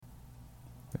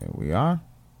we are.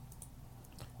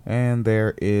 And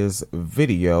there is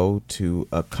video to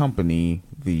accompany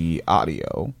the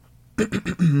audio.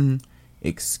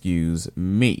 Excuse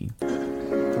me.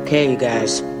 Okay, you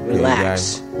guys,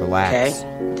 relax. Relax.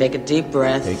 Okay? Take a deep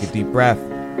breath. Take a deep breath.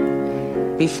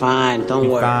 Be fine, don't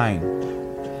worry. Be fine.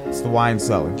 It's the Wine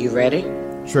Cellar. You ready?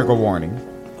 Trigger warning.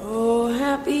 Oh,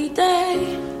 happy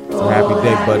day. It's a happy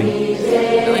day, buddy.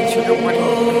 Really, trigger warning.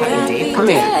 Happy day. Come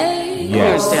here.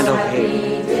 Yes. Stand over here.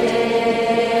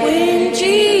 When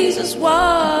Jesus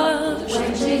washed.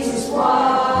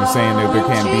 You're saying that there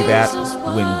can't be that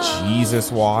when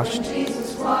Jesus washed? I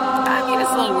mean,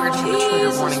 it's a little weird to have a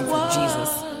trigger warning for Jesus.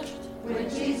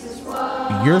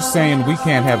 You're saying we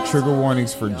can't have trigger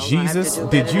warnings for Jesus?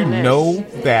 Did you know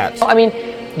that? I mean,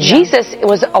 Jesus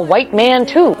was a white man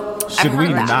too. Should we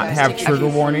not have trigger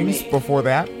warnings before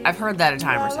that? I've heard that a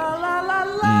time or two.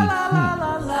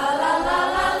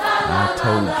 I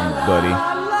told you, buddy.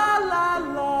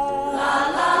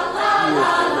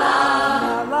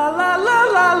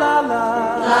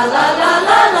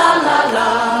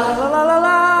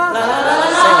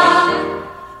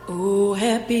 Oh,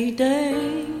 happy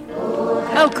day.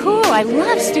 Oh, cool. I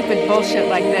love stupid bullshit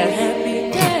like this.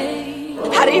 Happy day.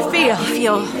 How do you feel?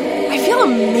 I feel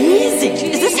amazing.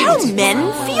 Is this how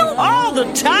men feel? All the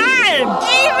time.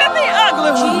 Even the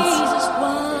ugly ones. Jesus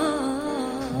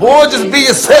won. Boy, just be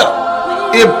yourself.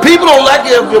 If people don't like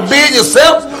you if you're being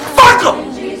yourself, fuck them.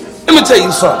 Let me tell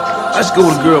you something. I used to go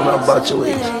with a girl man about your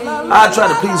age. I try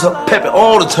to please her Peppy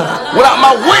all the time. Went out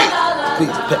my way to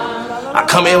please her Peppy. I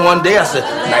come in one day, I said,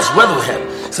 nice weather we have.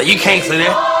 Said, you can't say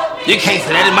that. You can't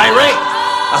say that, it might rain.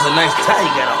 I said, nice tie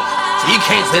you got on. So you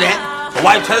can't say that.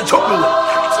 My wife tried to choke me with it.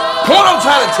 Point I'm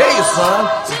trying to tell you,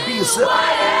 son, is be yourself.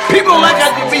 People don't like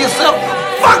how you be yourself.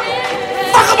 Fuck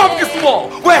them. Fuck them up against the wall.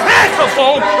 Wear handcuffs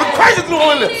on with crazy glue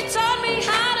on lips.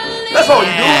 That's all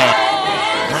you do.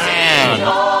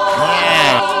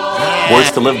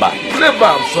 Words to live by. Live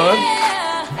by them, son.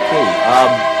 Hey,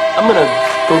 I'm gonna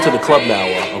go to the club now,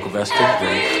 Uncle Vester.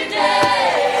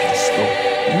 Let's go.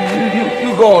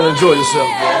 You go on and enjoy yourself,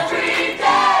 bro.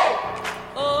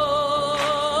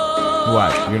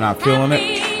 What? You're not feeling it?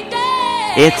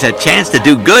 It's a chance to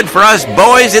do good for us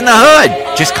boys in the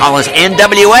hood. Just call us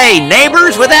NWA,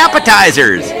 Neighbors with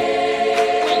Appetizers. No,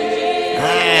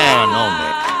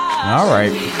 man. All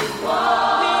right.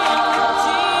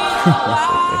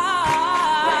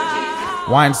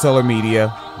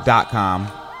 WineCellarMedia.com.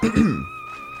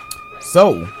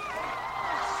 So,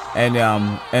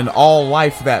 and all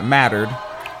life that mattered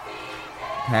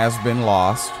has been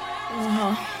lost.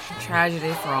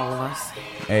 Tragedy for all of us.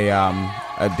 A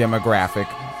demographic,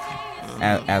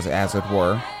 as it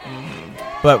were.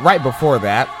 But right before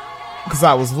that, because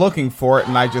I was looking for it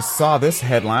and I just saw this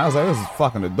headline, I was like, this is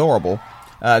fucking adorable.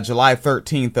 July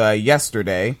 13th,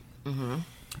 yesterday.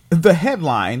 The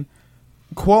headline: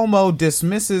 Cuomo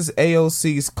dismisses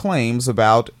AOC's claims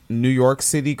about New York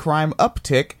City crime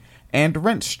uptick and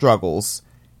rent struggles.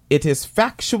 It is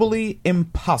factually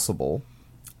impossible.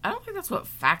 I don't think that's what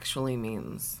factually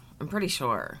means. I'm pretty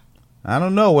sure. I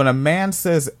don't know. When a man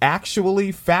says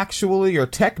actually, factually, or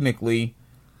technically...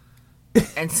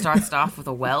 And starts off with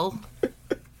a well?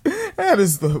 That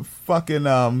is the fucking,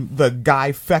 the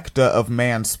Guy Fecta of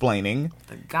mansplaining.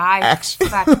 The Guy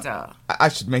Fecta. I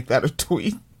should make that a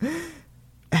tweet.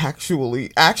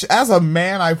 Actually, as a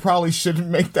man, I probably shouldn't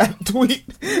make that tweet.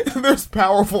 There's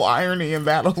powerful irony in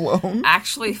that alone.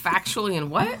 Actually, factually,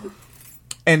 and what?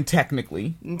 And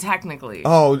technically. And technically.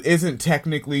 Oh, isn't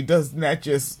technically, doesn't that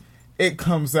just, it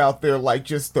comes out there like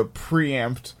just the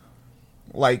preempt,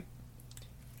 like,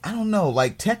 I don't know,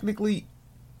 like technically,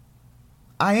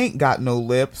 I ain't got no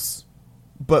lips,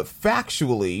 but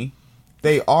factually,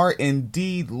 they are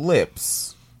indeed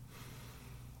lips.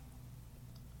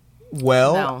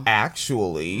 Well, no.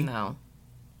 Actually, no.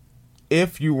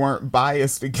 If you weren't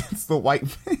biased against the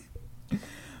white man.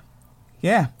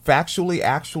 Yeah, factually,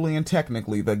 actually, and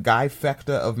technically, the Guy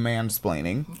Fecta of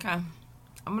mansplaining. Okay.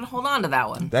 I'm going to hold on to that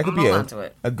one. That could be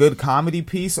a good comedy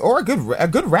piece or a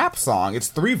good rap song. It's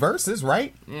 3 verses,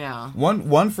 right? Yeah.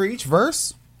 One for each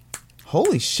verse.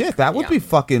 Holy shit, that would be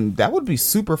that would be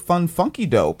super fun, funky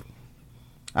dope.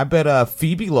 I bet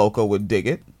Phoebe Loco would dig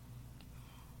it.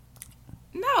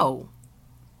 No.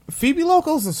 Phoebe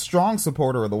Loco's a strong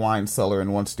supporter of the Wine Cellar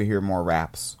and wants to hear more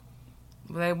raps.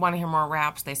 They want to hear more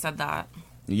raps. They said that.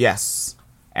 Yes.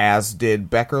 As did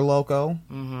Becker Loco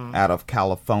out of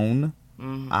California,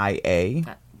 IA.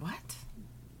 What?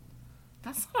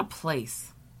 That's not a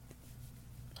place.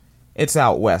 It's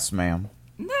out west, ma'am.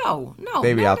 No.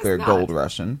 They be no, out there not. gold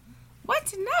rushing.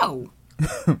 What? No.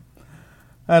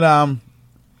 And,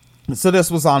 So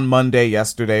this was on Monday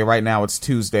yesterday. Right now it's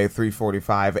Tuesday,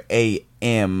 3:45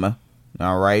 a.m.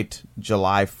 All right,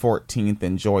 July 14th.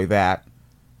 Enjoy that.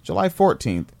 July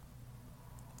 14th.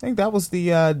 I think that was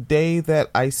the day that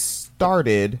I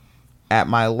started at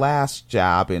my last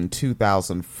job in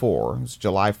 2004. It was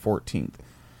July 14th.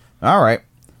 All right.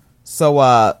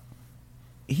 So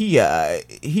he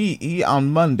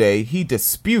on Monday he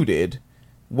disputed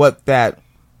what that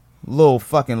little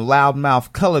fucking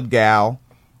loudmouth colored gal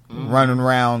running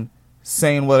around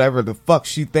saying whatever the fuck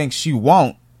she thinks she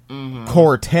won't,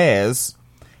 Cortez,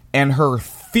 and her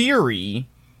theory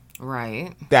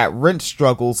that rent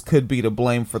struggles could be to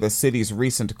blame for the city's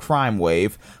recent crime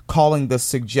wave, calling the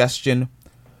suggestion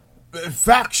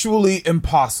factually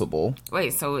impossible.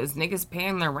 Wait, so is niggas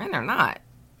paying their rent or not?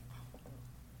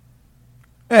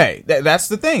 Hey, that's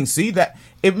the thing. See, that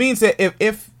it means that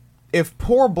if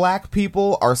poor black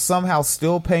people are somehow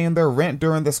still paying their rent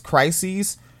during this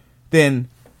crisis, then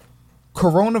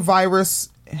coronavirus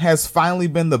has finally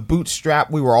been the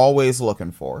bootstrap we were always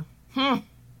looking for.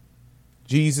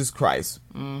 Jesus Christ.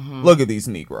 Look at these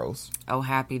Negroes. Oh,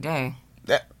 happy day.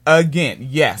 Again,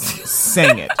 yes,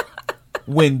 sing it.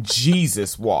 When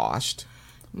Jesus washed,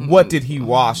 what did he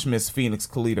wash, Miss Phoenix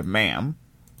Kalita, ma'am?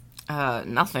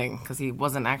 Nothing, because he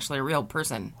wasn't actually a real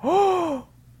person. Oh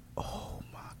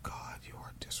my God, you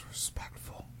are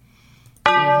disrespectful.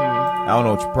 I don't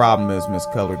know what your problem is, Miss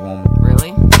Colored Woman. Really?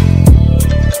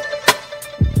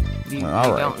 You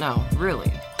All right. don't know, really?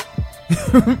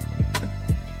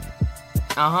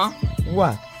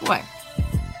 What? What?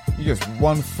 You're just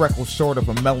one freckle short of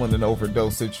a melanin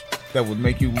overdosage that would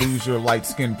make you lose your light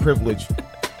skin privilege.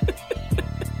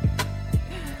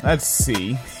 Let's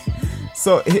see.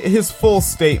 So his full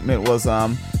statement was,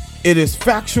 it is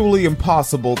factually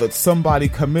impossible that somebody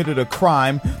committed a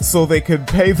crime so they could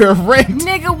pay their rent.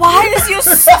 Nigga, why is you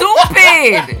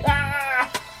stupid?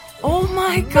 Oh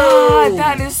my God,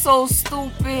 that is so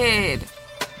stupid.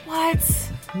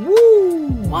 What? Woo!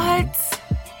 What?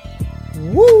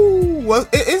 Woo! Well,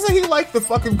 isn't he like the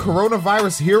fucking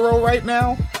coronavirus hero right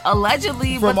now?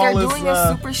 Allegedly, From but they're all his, doing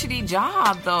a super shitty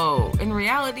job, though. In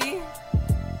reality,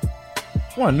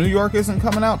 what? New York isn't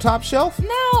coming out top shelf?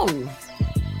 no.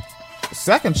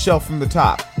 Second shelf from the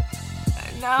top.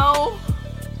 No.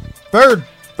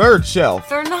 Third shelf.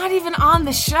 They're not even on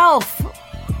the shelf.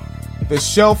 The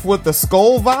shelf with the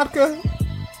Skull vodka?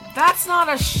 That's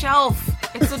not a shelf.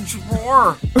 It's a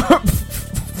drawer.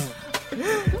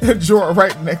 A drawer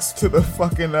right next to the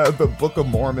fucking the Book of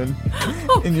Mormon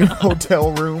in your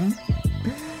hotel room.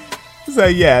 So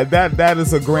yeah, that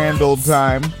is a grand old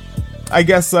time. I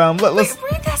guess let's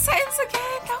Read that sentence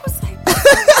again. That was like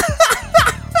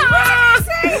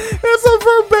It's a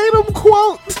verbatim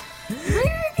quote. read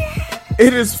it again.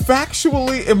 It is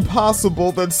factually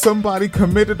impossible that somebody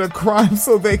committed a crime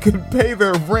so they could pay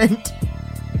their rent.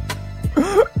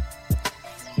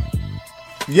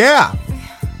 Yeah.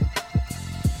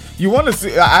 You want to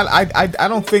see? I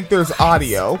don't think there's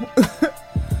audio.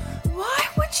 Why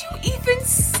would you even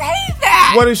say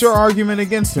that? What is your argument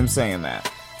against him saying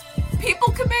that?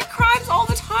 People commit crimes all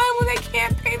the time when they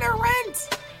can't pay their rent.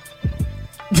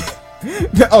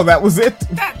 Oh, that was it?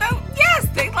 Yes,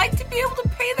 they like to be able to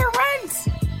pay their rent.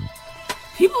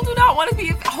 People do not want to be...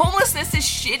 Homelessness is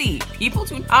shitty. People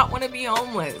do not want to be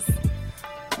homeless.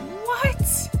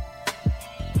 What?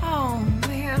 Oh,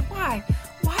 man, why?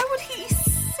 Why would he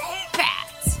say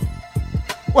that?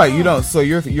 Wait, you don't... So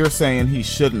you're saying he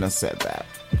shouldn't have said that?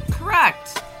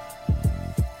 Correct.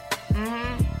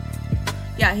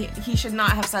 Yeah, he should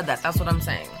not have said that. That's what I'm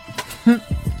saying. What?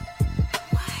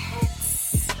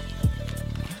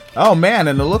 Oh, man,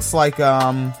 and it looks like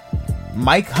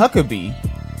Mike Huckabee.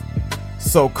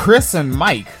 So Chris and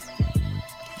Mike.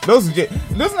 Doesn't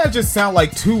that just sound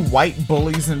like two white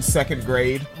bullies in second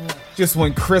grade? Just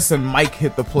when Chris and Mike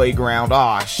hit the playground.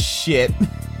 Aw, shit.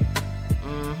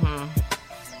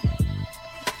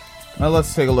 Now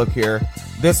let's take a look here.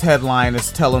 This headline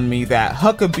is telling me that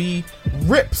Huckabee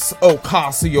rips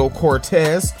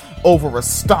Ocasio-Cortez over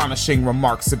astonishing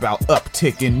remarks about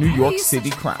uptick in New York City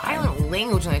crime. Violent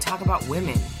language when they talk about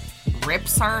women.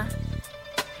 Rips her?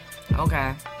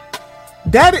 Okay.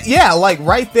 Yeah, like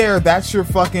right there, that's your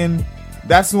fucking...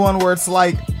 That's the one where it's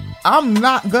like, I'm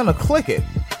not gonna click it.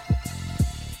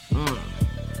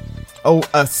 Oh,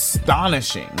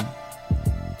 astonishing.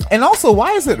 And also,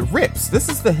 why is it rips? This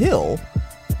is the Hill.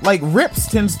 Like, rips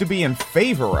tends to be in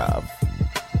favor of.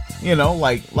 You know,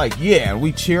 like, yeah,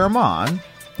 we cheer him on.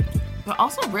 But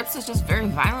also, rips is just very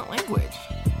violent language.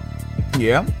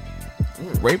 Yeah.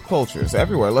 Rape cultures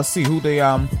everywhere. Let's see who they,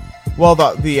 well,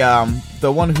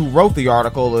 the one who wrote the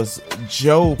article is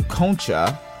Joe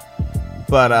Concha.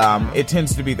 But it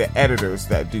tends to be the editors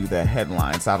that do the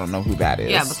headlines. I don't know who that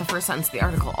is. Yeah, but the first sentence of the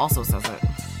article also says it.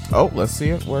 Oh, let's see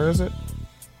it. Where is it?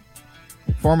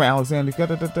 Former Alexander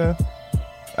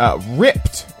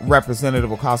ripped Representative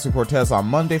Ocasio-Cortez on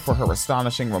Monday for her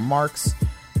astonishing remarks.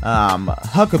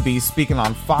 Huckabee, speaking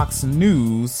on Fox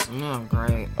News,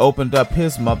 great, opened up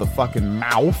his motherfucking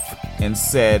mouth and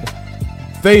said,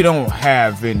 they don't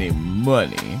have any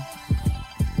money.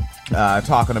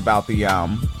 Talking about the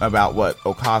about what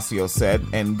Ocasio said,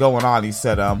 and going on, he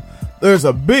said, there's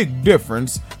a big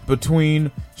difference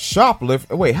between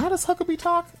shoplifting. Wait, how does Huckabee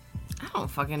talk? I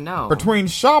don't fucking know. Between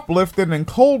shoplifting and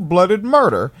cold-blooded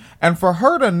murder, and for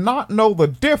her to not know the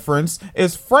difference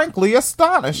is frankly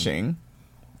astonishing.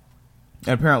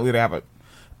 And apparently they have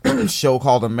a show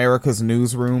called America's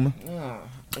Newsroom.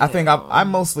 I think I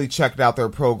mostly checked out their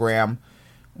program.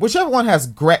 Whichever one has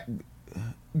Greg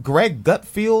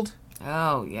Gutfield.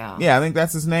 Oh, yeah. Yeah, I think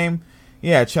that's his name.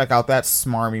 Yeah, check out that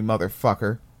smarmy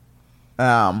motherfucker.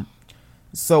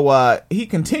 So he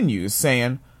continues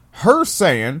saying,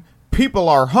 people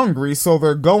are hungry, so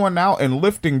they're going out and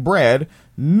lifting bread.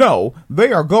 No,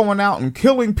 they are going out and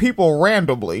killing people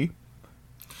randomly.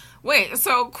 Wait,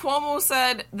 so Cuomo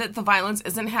said that the violence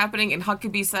isn't happening, and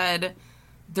Huckabee said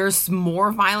there's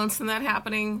more violence than that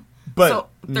happening? But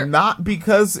not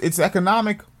because it's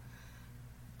economic.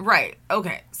 Right,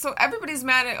 okay. So everybody's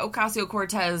mad at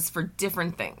Ocasio-Cortez for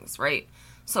different things, right?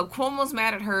 So Cuomo's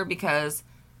mad at her because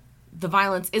the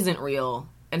violence isn't real,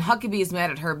 and Huckabee is mad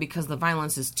at her because the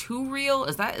violence is too real?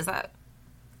 Is that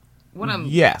what I'm...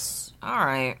 Yes. All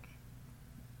right.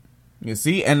 You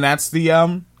see, and that's the,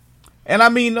 and I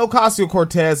mean,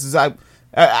 Ocasio-Cortez is, I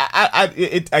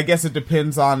guess it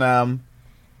depends on,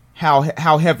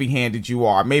 how heavy-handed you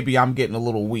are. Maybe I'm getting a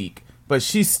little weak, but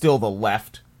she's still the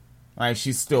left, right?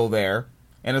 She's still there.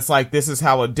 And it's like, this is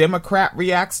how a Democrat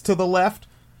reacts to the left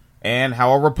and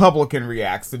how a Republican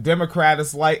reacts. The Democrat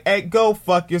is like, hey, go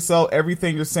fuck yourself.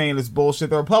 Everything you're saying is bullshit.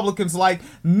 The Republican's like,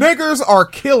 niggers are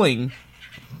killing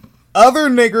other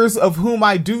niggers of whom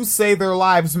I do say their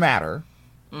lives matter.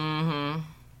 Mm-hmm.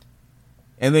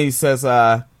 And then he says,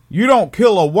 you don't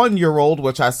kill a 1-year-old,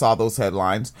 which I saw those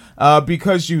headlines,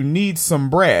 because you need some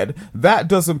bread. That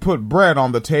doesn't put bread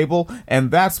on the table,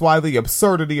 and that's why the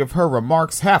absurdity of her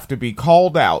remarks have to be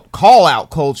called out. Call out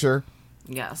culture.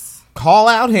 Yes. Call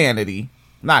out Hannity.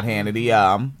 Not Hannity,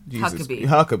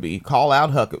 Huckabee. Call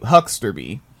out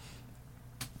Hucksterby.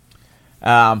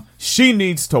 She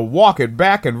needs to walk it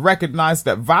back and recognize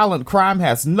that violent crime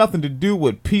has nothing to do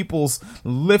with people's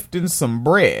lifting some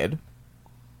bread.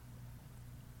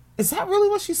 Is that really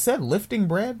what she said? Lifting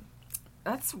bread?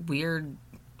 That's weird.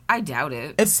 I doubt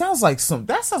it. It sounds like some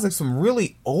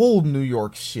really old New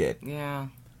York shit. Yeah.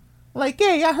 Like,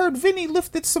 hey, I heard Vinny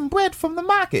lifted some bread from the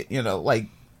market, like.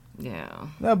 Yeah.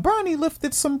 Bernie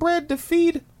lifted some bread to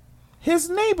feed his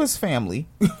neighbor's family.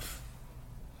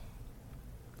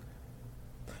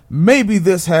 Maybe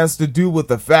this has to do with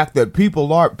the fact that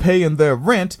people aren't paying their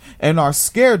rent and are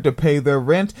scared to pay their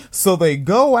rent, so they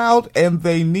go out and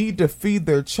they need to feed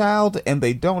their child and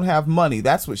they don't have money.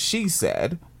 That's what she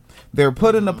said. They're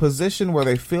put in a position where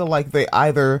they feel like they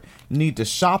either need to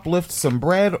shoplift some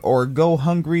bread or go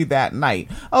hungry that night.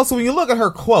 Also, when you look at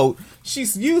her quote,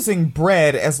 she's using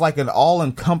bread as like an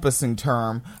all-encompassing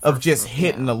term of just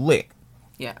hitting a lick.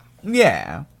 Yeah.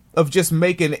 Yeah. Of just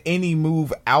making any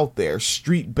move out there,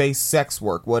 street-based sex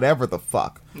work, whatever the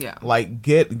fuck. Yeah. Like,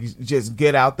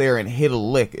 get out there and hit a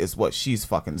lick is what she's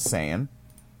fucking saying.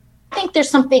 I think there's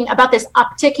something about this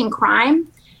uptick in crime.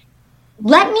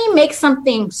 Let me make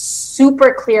something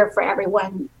super clear for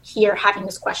everyone here having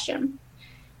this question.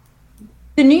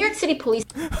 The New York City Police...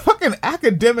 Fucking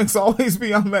academics always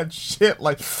be on that shit,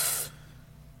 like...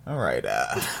 All right,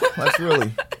 let's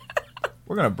really...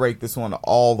 We're going to break this one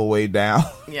all the way down.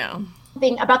 Yeah.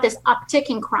 Thing about this uptick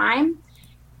in crime.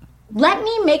 Let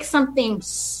me make something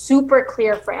super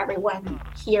clear for everyone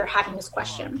here having this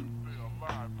question.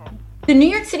 The New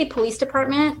York City Police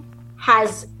Department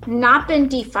has not been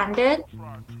defunded.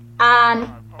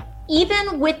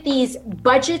 Even with these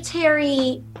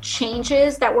budgetary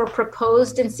changes that were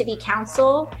proposed in City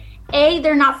Council, A,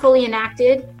 they're not fully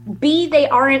enacted. B, they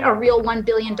aren't a real $1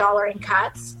 billion in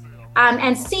cuts.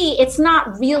 And C, it's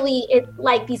not really,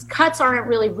 these cuts aren't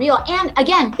really real. And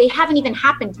again, they haven't even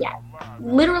happened yet.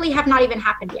 Literally have not even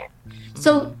happened yet.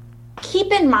 So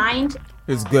keep in mind.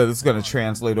 It's good. It's going to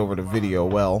translate over to video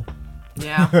well.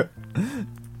 Yeah.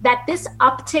 That this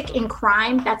uptick in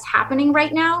crime that's happening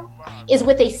right now is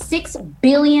with a $6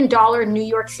 billion New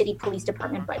York City Police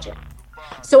Department budget.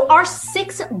 So our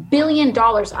 $6 billion,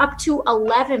 up to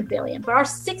 $11 billion, but our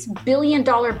 $6 billion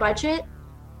budget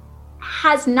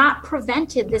has not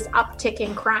prevented this uptick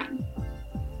in crime.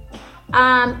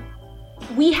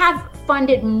 We have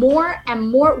funded more and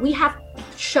more. We have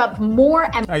shoved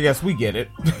more and... I guess we get it.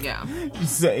 Yeah.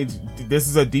 This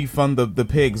is a defund the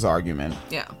pigs argument.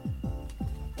 Yeah.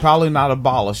 Probably not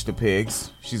abolish the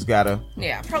pigs. She's got to...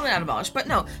 Yeah, probably not abolish. But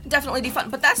no, definitely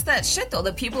defund. But that's that shit, though,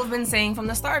 that people have been saying from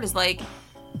the start is like,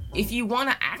 if you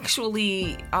want to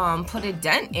actually put a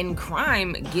dent in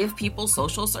crime, give people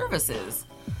social services.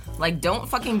 Like, don't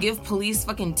fucking give police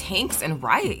fucking tanks and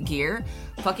riot gear.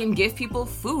 Fucking give people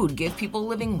food. Give people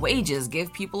living wages.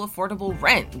 Give people affordable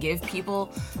rent. Give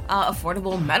people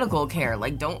affordable medical care.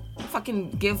 Like, don't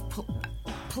fucking give...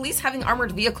 Police having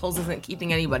armored vehicles isn't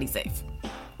keeping anybody safe.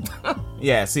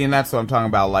 Yeah, see, and that's what I'm talking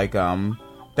about. Like,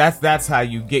 that's how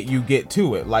you get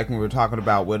to it. Like when we were talking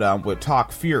about with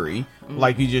Talk Fury,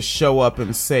 like you just show up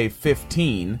and say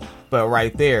 15, but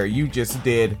right there you just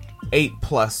did 8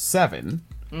 plus 7,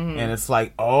 and it's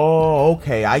like, oh,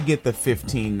 okay, I get the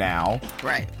 15 now.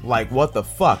 Right. Like what the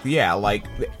fuck? Yeah, like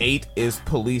 8 is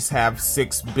police have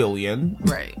 6 billion.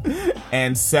 Right.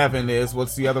 And 7 is,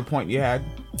 what's the other point you had?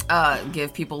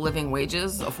 Give people living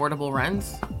wages, affordable rent.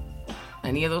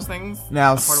 Any of those things?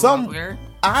 Now,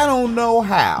 I don't know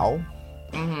how,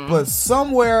 but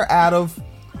somewhere out of,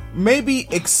 maybe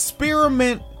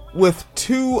experiment with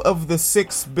 2 of the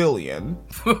 6 billion.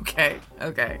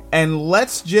 Okay. And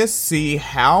let's just see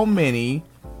how many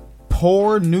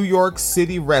poor New York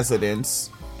City residents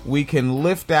we can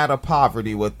lift out of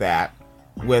poverty with that,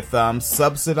 with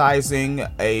subsidizing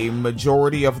a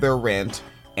majority of their rent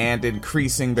and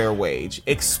increasing their wage.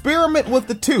 Experiment with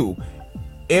the 2.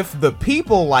 If the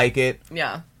people like it,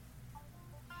 yeah,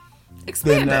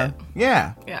 expand it.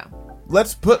 Yeah.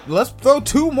 Let's throw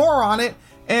 2 more on it,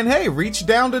 and hey, reach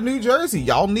down to New Jersey.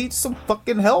 Y'all need some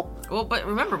fucking help. Well, but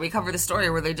remember, we covered the story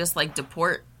where they just like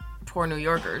deport poor New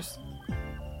Yorkers.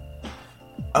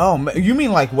 Oh, you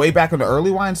mean like way back in the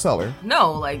early wine cellar?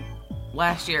 No, like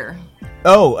last year.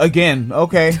 Oh, again,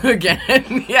 okay.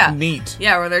 Again, yeah. Neat.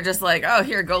 Yeah, where they're just like, oh,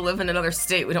 here, go live in another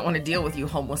state. We don't want to deal with you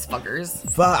homeless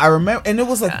fuckers. I remember, and it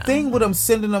was a thing with them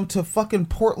sending them to fucking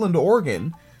Portland,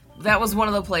 Oregon. That was one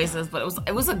of the places, but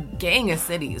it was a gang of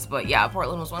cities. But yeah,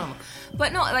 Portland was one of them.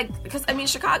 But no, like, because, I mean,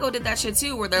 Chicago did that shit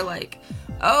too, where they're like,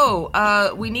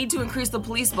 oh, we need to increase the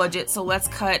police budget, so let's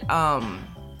cut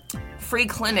free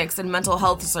clinics and mental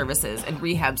health services and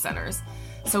rehab centers.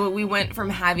 So we went from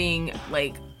having,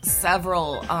 like,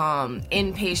 several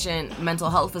inpatient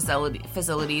mental health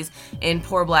facilities in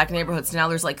poor black neighborhoods. Now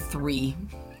there's like 3.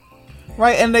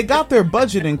 Right, and they got their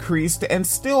budget increased and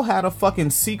still had a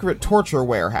fucking secret torture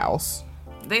warehouse.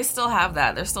 They still have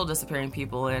that. They're still disappearing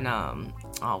people in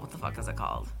what the fuck is it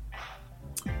called?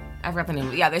 I forgot the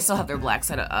name. Yeah, they still have their black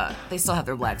site. They still have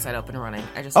their black site up and running.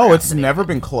 It's never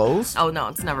been closed? Oh no,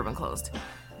 it's never been closed.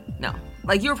 No,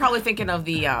 like you were probably thinking of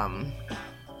the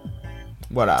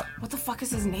What up? What the fuck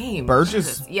is his name?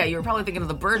 Burgess? Jesus. Yeah, you were probably thinking of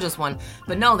the Burgess one.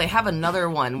 But no, they have another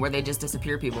one where they just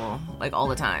disappear people, like, all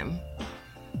the time.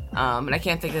 And I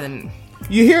can't think of the...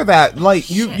 You hear that? Like,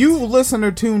 you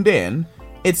listener tuned in.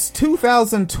 It's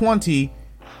 2020,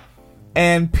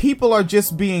 and people are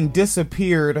just being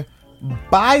disappeared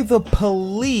by the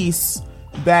police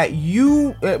that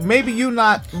you... maybe you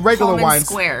not regular Holman wines...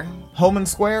 Square. Holman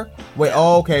Square? Wait,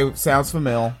 oh, okay. Sounds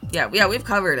familiar. Yeah, we've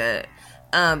covered it.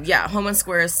 Holman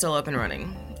Square is still up and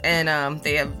running. And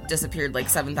they have disappeared like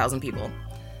 7,000 people.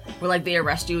 Where like they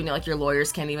arrest you and like your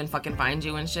lawyers can't even fucking find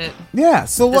you and shit. Yeah,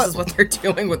 so this is what they're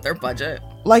doing with their budget.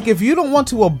 Like, if you don't want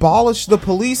to abolish the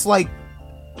police, like,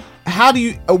 how do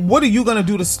you... what are you going to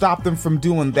do to stop them from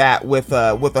doing that with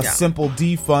a simple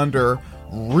defund or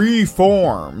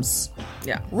reforms?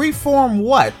 Yeah. Reform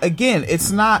what? Again,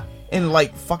 it's not in,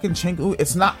 like, fucking Chinku.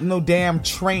 It's not no damn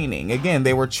training. Again,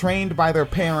 they were trained by their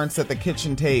parents at the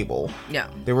kitchen table. Yeah.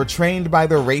 They were trained by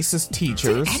their racist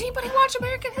teachers. Did anybody watch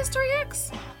American History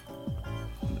X?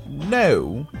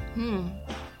 No.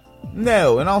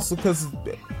 No, and also because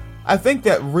I think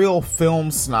that real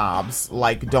film snobs,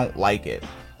 like, don't like it.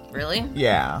 Really?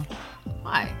 Yeah.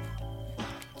 Why?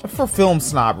 For film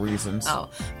snob reasons. Oh,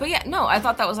 but yeah, no, I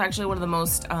thought that was actually one of the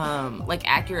most, like,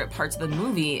 accurate parts of the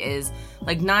movie is,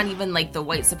 like, not even, like, the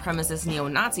white supremacist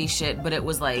neo-Nazi shit, but it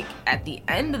was, like, at the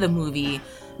end of the movie,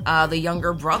 the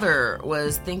younger brother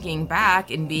was thinking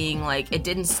back and being, like, it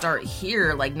didn't start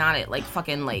here, like, not at, like,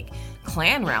 fucking, like,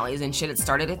 Klan rallies and shit. It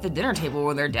started at the dinner table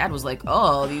where their dad was like,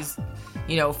 oh, these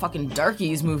fucking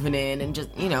darkies moving in and just,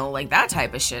 like that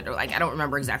type of shit. Or like, I don't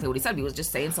remember exactly what he said. He was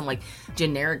just saying some like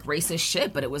generic racist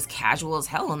shit, but it was casual as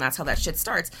hell, and that's how that shit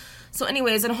starts. So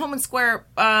anyways, in Holman Square,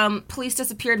 police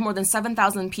disappeared more than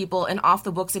 7,000 people in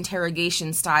off-the-books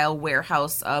interrogation-style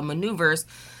warehouse maneuvers.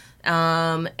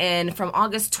 And from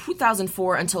August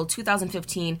 2004 until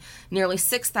 2015, nearly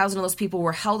 6,000 of those people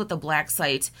were held at the black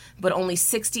site, but only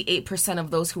 68% of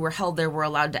those who were held there were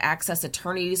allowed to access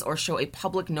attorneys or show a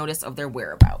public notice of their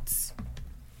whereabouts.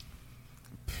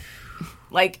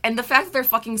 Like, and the fact that they're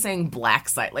fucking saying black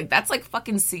site, like, that's like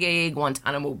fucking CIA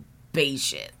Guantanamo Bay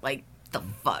shit. Like, the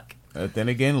fuck? Then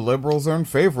again, liberals are in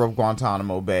favor of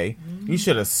Guantanamo Bay. You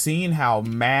should have seen how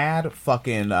mad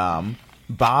fucking,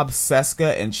 Bob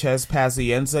Seska and Ches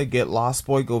Pazienza, Get Lost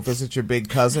Boy, Go Visit Your Big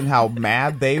Cousin, how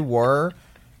mad they were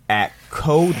at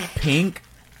Code Pink.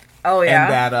 Oh, yeah?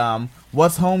 And that,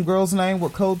 what's Homegirl's name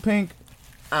with Code Pink?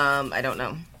 I don't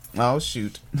know. Oh,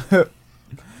 shoot.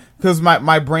 Because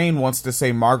my brain wants to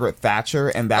say Margaret Thatcher,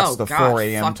 and that's the 4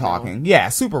 a.m. talking. No. Yeah,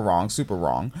 super wrong.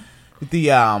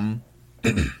 The,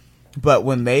 but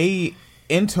when they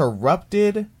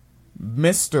interrupted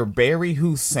Mr. Barry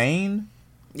Hussein...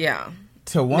 Yeah.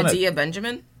 To one Medea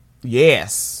Benjamin?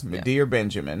 Yes, Medea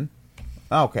Benjamin.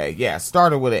 Okay, yeah,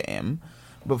 started with an M.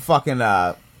 But fucking,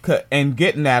 and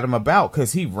getting at him about,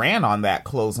 because he ran on that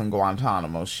closing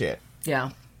Guantanamo shit. Yeah.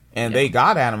 And they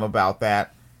got at him about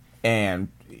that, and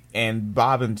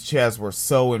Bob and Ches were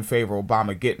so in favor of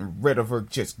Obama getting rid of her,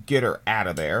 just get her out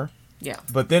of there. Yeah.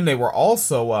 But then they were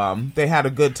also, they had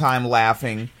a good time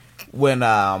laughing when,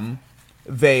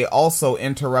 they also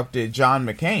interrupted John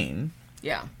McCain.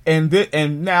 Yeah.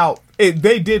 And now,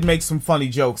 they did make some funny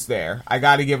jokes there. I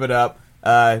gotta give it up.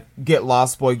 Get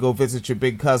Lost Boy, Go Visit Your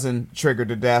Big Cousin, Triggered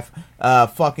to Death.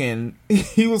 Fucking,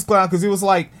 he was clown because he was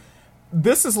like,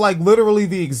 this is like literally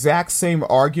the exact same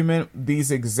argument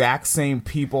these exact same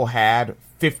people had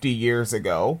 50 years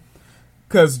ago.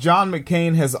 Because John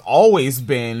McCain has always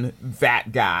been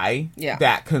that guy,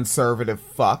 that conservative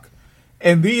fuck.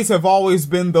 And these have always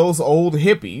been those old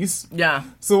hippies. Yeah.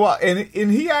 So,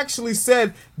 and he actually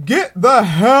said, get the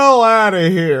hell out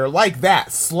of here. Like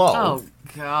that, slow. Oh,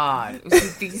 God.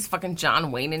 He's fucking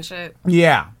John Wayne and shit?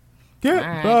 Yeah. Get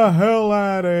the hell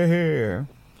out of here.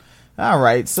 All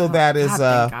right, so that is...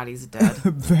 thank God he's dead.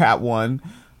 that one.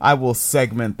 I will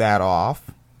segment that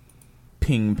off.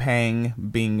 Ping, pang,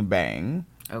 bing, bang.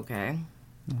 Okay.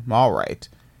 All right.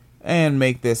 And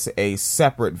make this a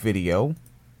separate video.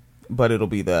 But it'll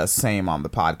be the same on the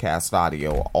podcast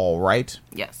audio, all right?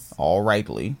 Yes. All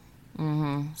rightly.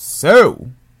 Mm-hmm. So,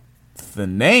 the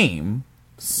name,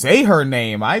 say her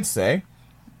name, I'd say.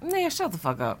 Yeah, shut the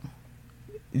fuck up.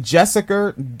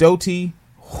 Jessica Doty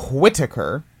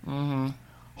Whitaker. Mm-hmm.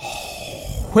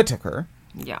 Whitaker.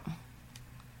 Yeah.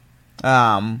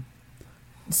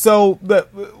 So,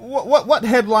 what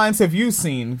headlines have you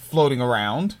seen floating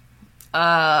around?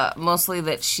 Mostly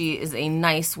that she is a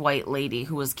nice white lady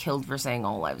who was killed for saying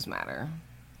all lives matter.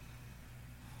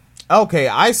 Okay,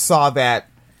 I saw that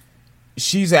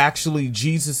she's actually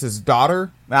Jesus's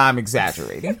daughter. I'm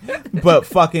exaggerating. But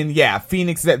fucking, yeah,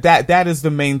 Phoenix, that is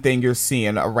the main thing you're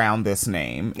seeing around this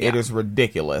name. Yeah. It is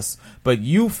ridiculous. But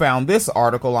you found this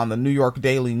article on the New York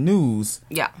Daily News.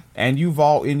 Yeah. And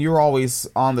you're always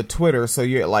on the Twitter, so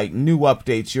you're like, new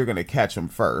updates, you're going to catch them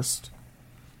first.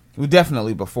 Well,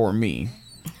 definitely before me.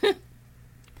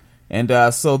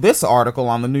 And so this article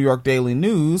on the New York Daily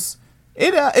News,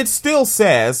 it still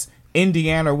says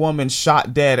Indiana woman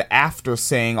shot dead after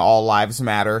saying all lives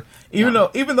matter. Even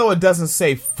though it doesn't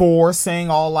say for saying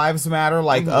all lives matter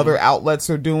like other outlets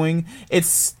are doing, it's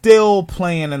still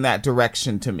playing in that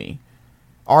direction to me.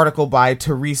 Article by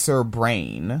Teresa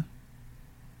Brain.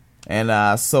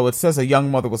 And so it says a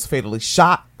young mother was fatally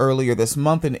shot earlier this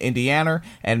month in Indiana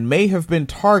and may have been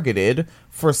targeted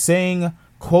for saying,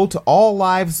 quote, all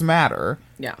lives matter.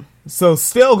 Yeah. So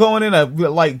still going in a,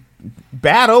 like,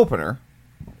 bad opener.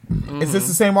 Mm-hmm. Is this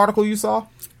the same article you saw?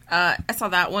 I saw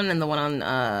that one and the one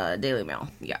on Daily Mail.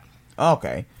 Yeah.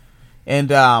 Okay.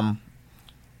 And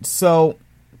so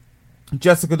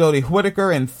Jessica Doty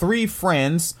Whitaker and 3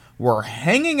 friends were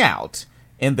hanging out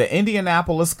in the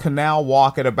Indianapolis Canal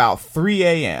Walk at about 3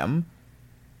 a.m.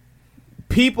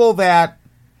 People that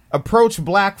approach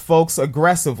black folks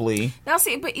aggressively. Now,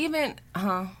 see, but even...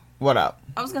 What up?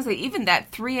 I was going to say, even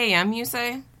that 3 a.m., you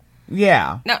say?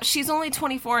 Yeah. Now, she's only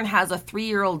 24 and has a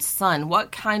 3-year-old son.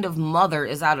 What kind of mother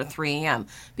is out at 3 a.m.?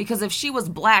 Because if she was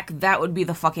black, that would be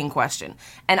the fucking question.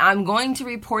 And I'm going to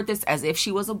report this as if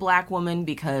she was a black woman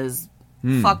because...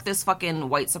 Fuck this fucking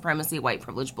white supremacy, white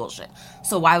privilege bullshit.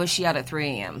 So why was she out at 3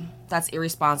 a.m.? That's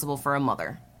irresponsible for a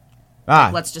mother.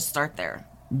 Like, let's just start there.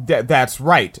 That's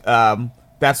right.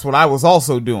 That's what I was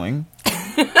also doing.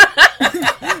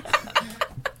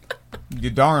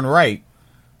 You're darn right.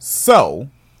 So,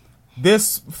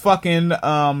 this fucking,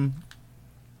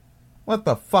 what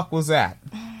the fuck was that?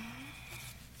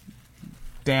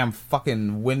 Damn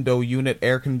fucking window unit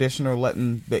air conditioner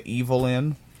letting the evil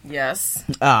in. Yes.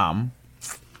 Damn,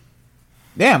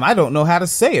 I don't know how to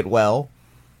say it well.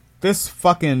 This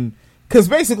fucking... Because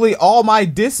basically all my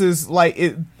disses,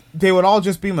 like, they would all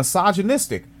just be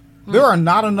misogynistic. There are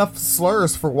not enough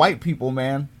slurs for white people,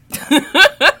 man.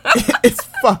 It's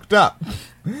fucked up.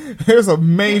 There's a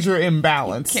major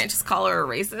imbalance. You can't just call her a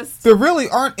racist? There really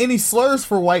aren't any slurs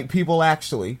for white people,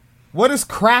 actually. What is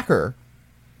cracker?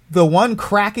 The one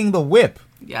cracking the whip.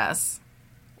 Yes.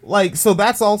 Like, so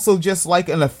that's also just like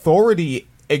an authority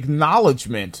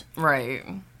acknowledgement. Right.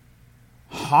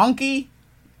 Honky?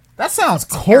 That sounds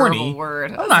That's a corny. terrible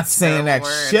word. I'm not saying that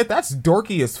shit. That's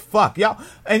dorky as fuck.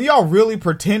 Y'all really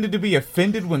pretended to be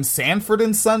offended when Sanford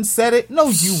and Son said it? No,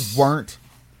 you weren't.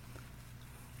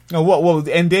 No, what?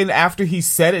 And then after he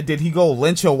said it, did he go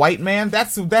lynch a white man?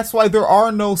 That's why there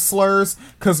are no slurs,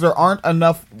 because there aren't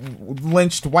enough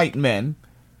lynched white men.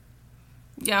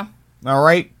 Yeah. All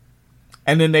right.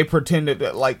 And then they pretended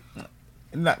that, like,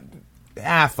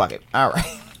 fuck it. All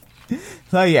right.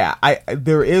 So yeah,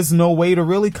 there is no way to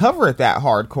really cover it that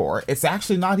hardcore. It's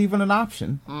actually not even an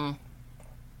option.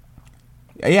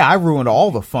 Yeah, I ruined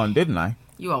all the fun, didn't I?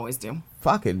 You always do.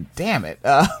 Fucking damn it.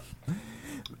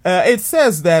 It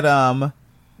says that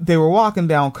they were walking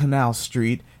down Canal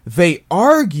Street. They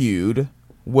argued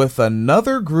with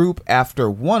another group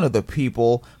after one of the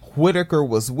people Whitaker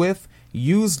was with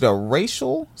used a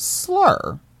racial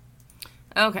slur.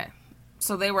 Okay.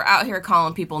 So they were out here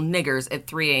calling people niggers at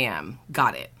 3 a.m.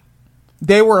 Got it.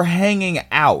 They were hanging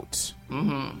out.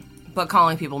 Mm-hmm. But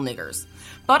calling people niggers.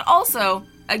 But also,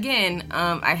 again,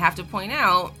 I have to point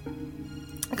out,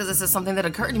 because this is something that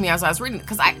occurred to me as I was reading,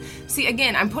 because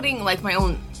I'm putting, like, my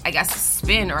own, I guess,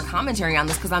 spin or commentary on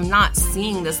this, because I'm not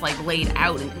seeing this, like, laid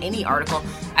out in any article.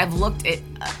 I've looked at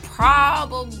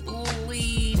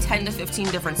probably 10 to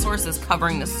 15 different sources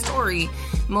covering this story.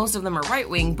 Most of them are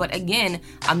right-wing, but again,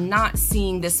 I'm not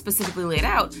seeing this specifically laid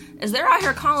out, as they're out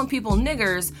here calling people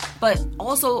niggers, but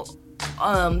also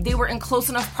they were in close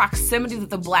enough proximity that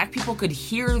the black people could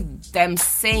hear them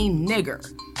say nigger,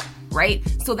 right?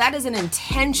 So that is an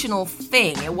intentional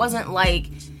thing. It wasn't like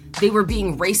they were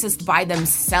being racist by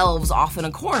themselves off in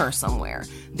a corner somewhere.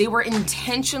 They were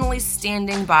intentionally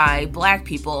standing by black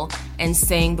people and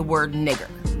saying the word nigger.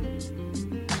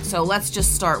 So let's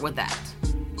just start with that.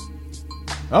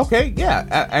 Okay,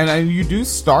 yeah, and you do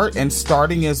start, and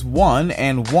starting is one,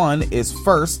 and one is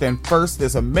first, and first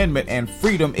is amendment, and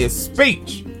freedom is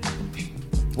speech.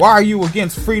 Why are you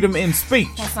against freedom in speech?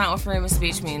 That's not what freedom of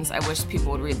speech means. I wish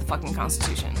people would read the fucking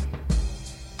Constitution.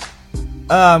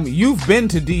 You've been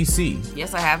to D.C.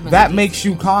 Yes, I have been. That makes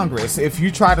you Congress. If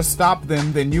you try to stop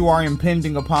them, then you are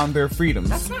impinging upon their freedoms.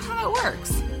 That's not how that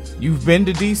works. You've been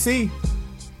to D.C.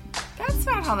 That's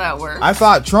not how that works. I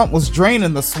thought Trump was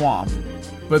draining the swamp.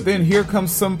 But then here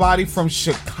comes somebody from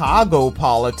Chicago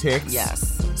politics.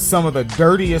 Yes. Some of the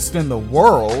dirtiest in the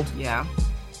world. Yeah.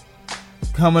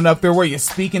 Coming up there, were you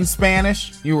speaking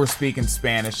Spanish? You were speaking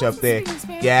Spanish up there.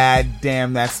 God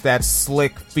damn, that's that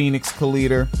slick Phoenix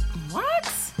Caliter. What?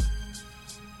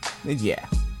 Yeah.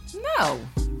 No.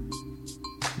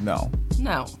 No.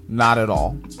 No. Not at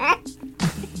all.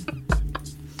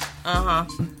 Uh-huh.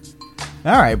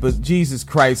 All right, but Jesus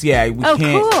Christ, yeah, we can't.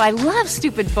 Oh, cool! I love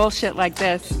stupid bullshit like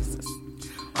this.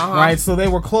 Uh-huh. Right, so they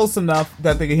were close enough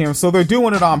that they could hear him. So they're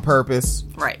doing it on purpose.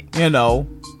 Right. You know,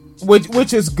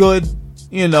 which is good.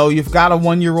 You know, you've got a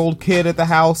 1-year-old kid at the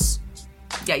house.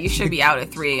 Yeah, you should be out at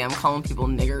 3 a.m. calling people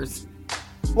niggers.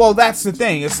 Well, that's the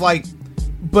thing. It's like,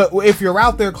 but if you're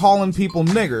out there calling people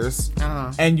niggers,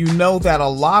 and you know that a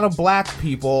lot of black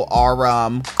people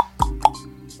are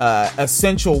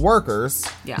essential workers,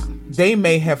 yeah, they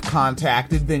may have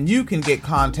contacted, then you can get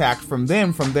contact from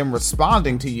them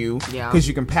responding to you, because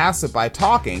you can pass it by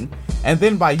talking, and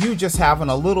then by you just having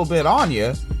a little bit on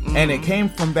you, and it came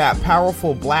from that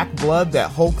powerful black blood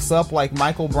that hulks up like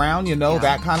Michael Brown, you know,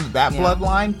 that kind of, that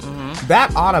bloodline,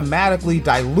 that automatically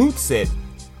dilutes it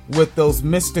with those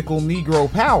mystical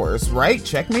Negro powers, right?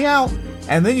 Check me out.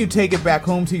 And then you take it back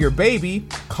home to your baby,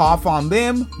 cough on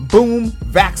them, boom,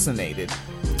 vaccinated.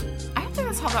 I don't think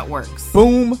that's how that works.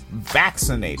 Boom,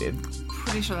 vaccinated.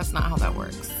 Pretty sure that's not how that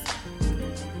works.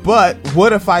 But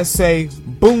what if I say,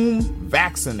 boom,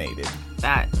 vaccinated?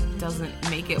 That doesn't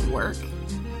make it work.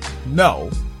 No.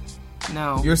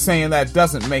 No. You're saying that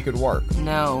doesn't make it work.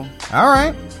 No. All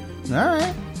right. All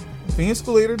right. Phoenix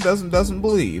Leader doesn't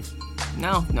believe.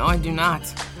 No, I do not.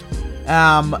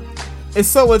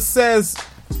 So it says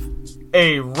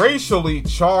a racially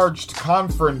charged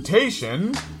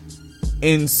confrontation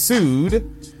ensued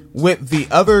with the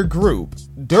other group,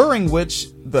 during which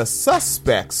the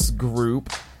suspect's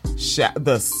group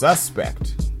the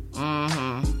suspect.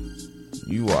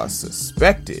 You are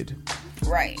suspected.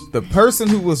 Right. The person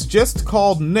who was just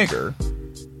called nigger.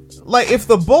 Like, if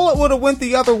the bullet would have went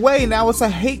the other way, now it's a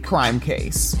hate crime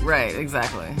case. Right,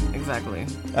 exactly.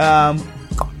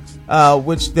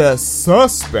 Which the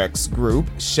suspects group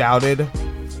shouted,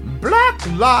 Black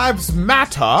Lives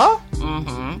Matter.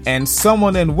 And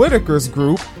someone in Whitaker's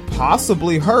group,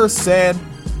 possibly her, said,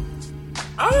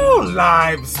 All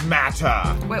lives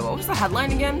matter. Wait, what was the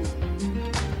headline again?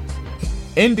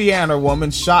 Indiana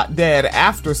woman shot dead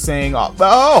after saying,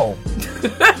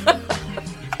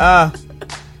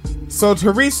 So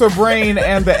Teresa Brain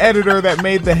and the editor that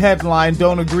made the headline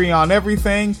don't agree on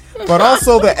everything, but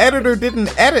also the editor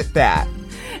didn't edit that.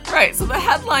 Right, so the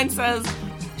headline says,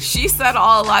 she said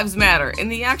all lives matter. In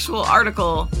the actual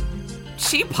article,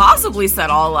 she possibly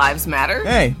said all lives matter.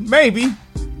 Hey, maybe.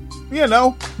 You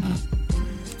know.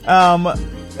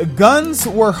 Guns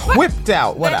were whipped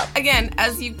out. What up? Again,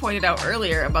 as you pointed out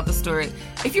earlier about the story,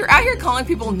 if you're out here calling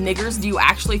people niggers, do you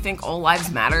actually think all lives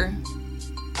matter?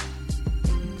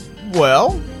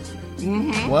 Well,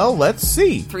 let's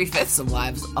see.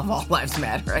 3/5 of all lives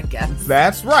matter, I guess.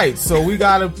 That's right. So we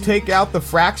got to take out the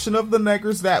fraction of the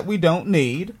niggers that we don't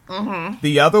need.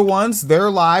 The other ones, their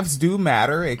lives do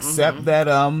matter, except that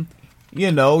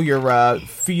your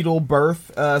fetal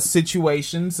birth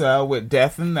situations with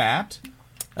death and that.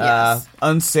 Yes.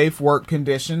 Unsafe work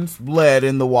conditions, lead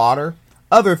in the water,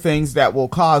 other things that will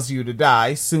cause you to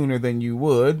die sooner than you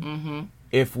would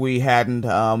if we hadn't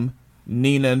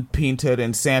Nina, Pinta,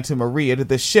 and Santa Maria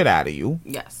the shit out of you.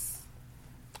 Yes.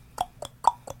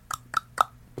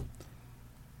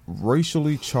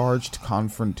 Racially charged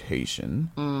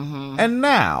confrontation. And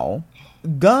now,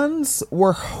 guns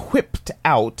were whipped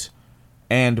out,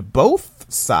 and both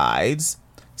sides,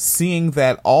 seeing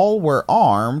that all were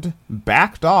armed,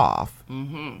 backed off.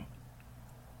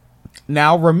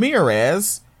 Now,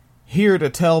 Ramirez, here to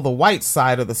tell the white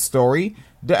side of the story.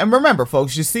 And remember,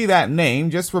 folks, you see that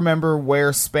name, just remember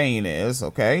where Spain is,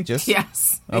 okay?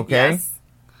 Yes. Okay? Yes.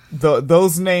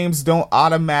 Those names don't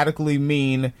automatically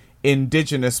mean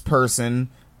indigenous person.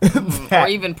 Or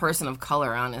even person of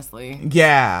color, honestly.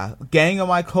 Yeah. Gang of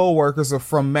my coworkers are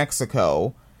from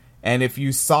Mexico. And if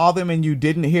you saw them and you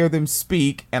didn't hear them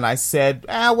speak, and I said,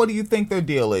 what do you think their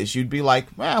deal is? You'd be like,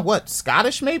 what,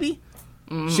 Scottish maybe?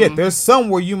 Shit, there's some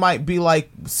where you might be like,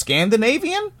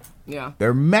 Scandinavian? Yeah.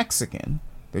 They're Mexican.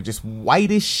 They're just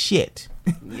white as shit.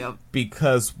 Yep.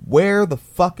 Because where the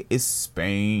fuck is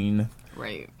Spain?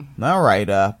 Right. All right.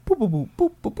 Boop, boop, boop,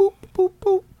 boop, boop, boop, boop,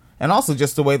 boop. And also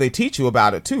just the way they teach you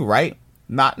about it too, right?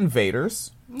 Not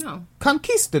invaders. No.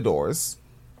 Conquistadors.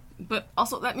 But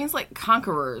also that means like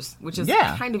conquerors, which is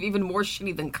kind of even more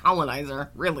shitty than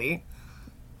colonizer, really.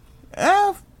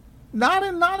 Not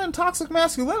in Toxic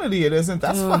Masculinity it isn't.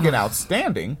 That's fucking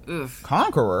outstanding. Oof.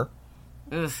 Conqueror.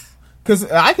 Oof.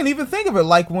 Because I can even think of it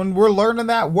like when we're learning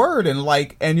that word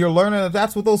and you're learning that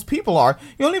that's what those people are.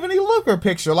 You don't even need to look at a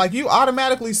picture. Like, you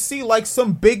automatically see like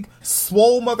some big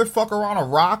swole motherfucker on a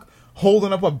rock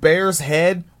holding up a bear's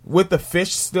head with the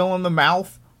fish still in the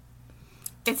mouth.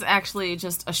 It's actually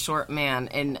just a short man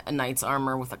in a knight's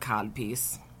armor with a cod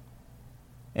piece.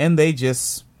 And they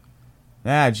just...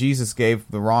 Jesus gave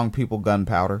the wrong people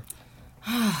gunpowder.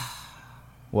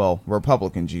 Well,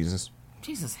 Republican Jesus.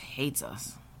 Jesus hates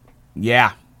us.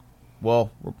 Yeah.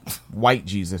 Well, white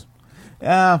Jesus.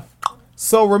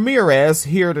 So Ramirez,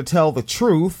 here to tell the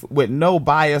truth with no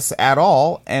bias at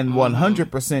all and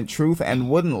 100% truth and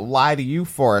wouldn't lie to you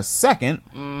for a second,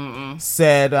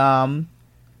 said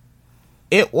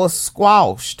it was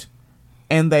squashed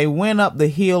and they went up the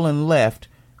hill and left.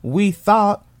 We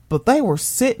thought, but they were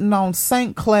sitting on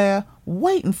St. Clair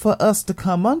waiting for us to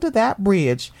come under that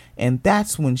bridge, and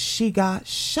that's when she got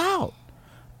shot.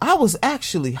 I was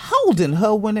actually holding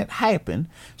her when it happened.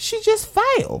 She just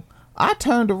fell. I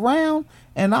turned around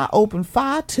and I opened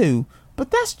fire too, but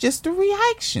that's just a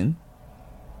reaction.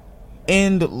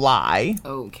 End lie.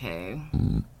 Okay.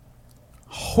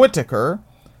 Whitaker,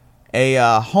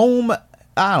 a home...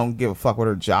 I don't give a fuck what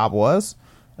her job was.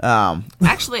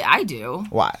 Actually, I do.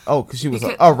 Why? Oh, because she was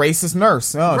a racist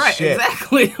nurse. Oh, right, shit.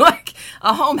 Exactly. Like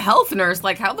a home health nurse.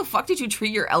 Like, how the fuck did you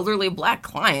treat your elderly black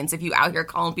clients if you out here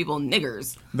calling people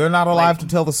niggers? They're not alive to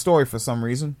tell the story for some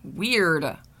reason.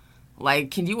 Weird.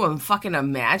 Like, can you fucking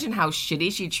imagine how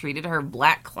shitty she treated her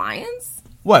black clients?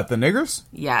 What, the niggers?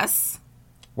 Yes.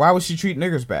 Why would she treat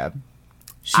niggers bad?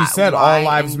 She said all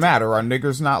lives matter. Are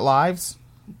niggers not lives?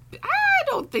 I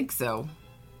don't think so.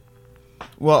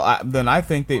 Well, then I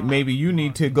think that maybe you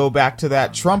need to go back to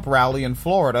that Trump rally in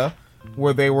Florida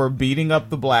where they were beating up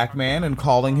the black man and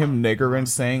calling him nigger and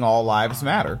saying all lives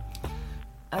matter.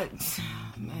 Man,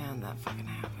 that fucking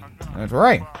happened. That's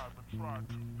right.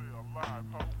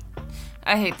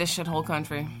 I hate this shithole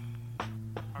country.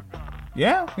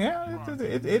 Yeah,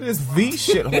 it is the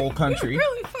shithole country. It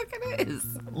really fucking is.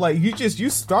 Like, you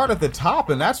start at the top,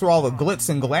 and that's where all the glitz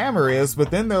and glamour is,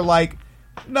 but then they're like,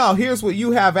 no, here's what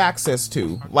you have access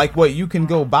to, like what you can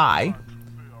go buy,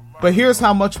 but here's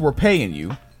how much we're paying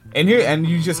you. And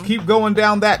you just keep going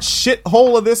down that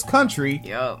shithole of this country.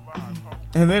 Yep.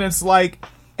 And then it's like,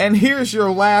 and here's your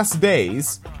last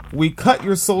days. We cut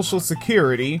your Social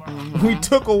Security. Mm-hmm. We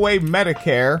took away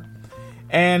Medicare.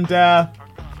 And,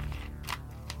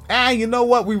 you know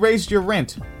what? We raised your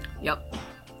rent. Yep.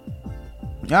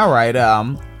 All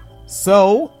right.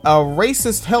 So a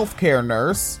racist healthcare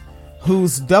nurse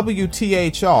whose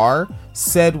WTHR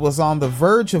said was on the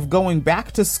verge of going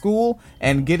back to school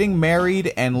and getting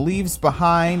married and leaves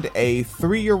behind a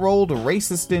 3-year-old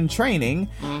racist in training,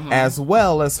 as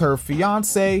well as her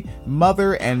fiance,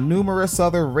 mother, and numerous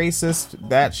other racists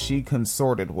that she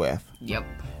consorted with. Yep.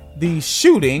 The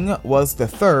shooting was the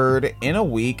third in a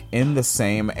week in the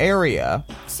same area.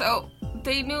 So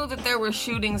they knew that there were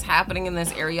shootings happening in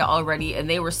this area already, and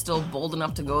they were still bold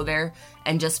enough to go there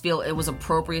and just feel it was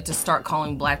appropriate to start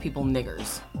calling black people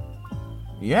niggers.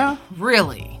 Yeah.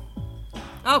 Really?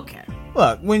 Okay.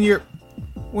 Look, when you're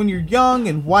young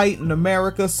and white in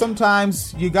America,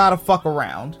 sometimes you gotta fuck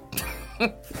around.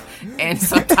 And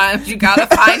sometimes you gotta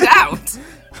find out.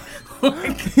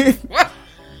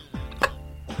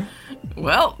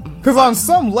 Well, because on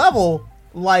some level,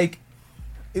 like,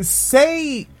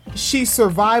 say she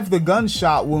survived the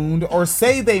gunshot wound, or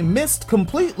say they missed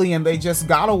completely and they just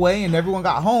got away and everyone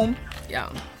got home.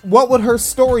 Yeah. What would her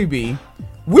story be?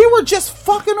 We were just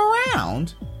fucking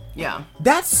around. Yeah.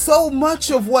 That's so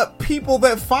much of what people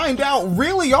that find out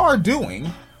really are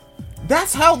doing.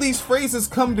 That's how these phrases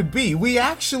come to be. We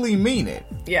actually mean it.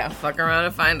 Yeah, fuck around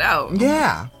and find out.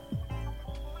 Yeah.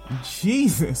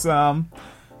 Jesus. All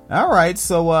right,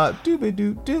 so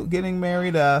getting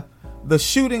married. The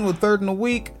shooting was third in a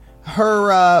week.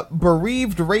 Her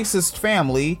bereaved racist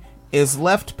family is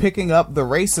left picking up the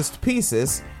racist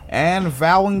pieces and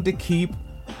vowing to keep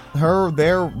the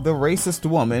racist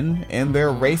woman in their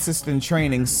racist in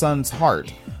training son's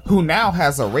heart, who now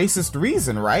has a racist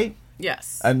reason, right?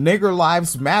 Yes. A nigger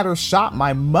lives matter shot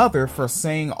my mother for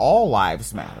saying all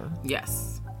lives matter.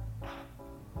 Yes.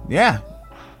 Yeah.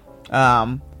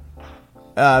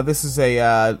 This is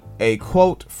a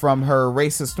quote from her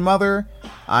racist mother.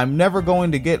 I'm never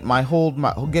going to get to hold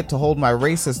my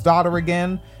racist daughter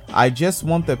again. I just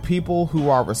want the people who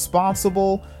are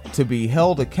responsible to be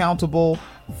held accountable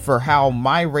for how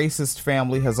my racist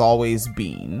family has always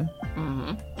been.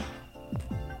 Mm-hmm.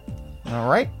 All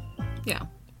right. Yeah.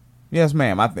 Yes,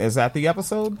 ma'am. Is that the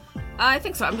episode? I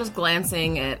think so. I'm just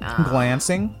glancing at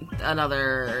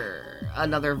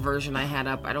another version I had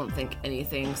up. I don't think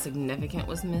anything significant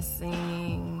was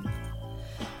missing.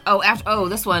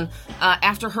 This one.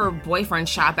 After her boyfriend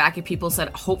shot back at people, said,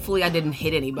 "Hopefully I didn't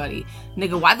hit anybody."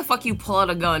 Nigga, why the fuck you pull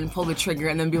out a gun, pull the trigger,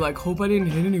 and then be like, "Hope I didn't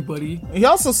hit anybody"? He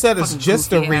also said it's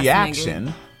just a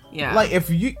reaction. Yeah. Like,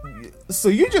 you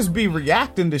just be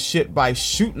reacting to shit by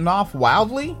shooting off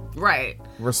wildly? Right.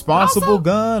 Responsible also,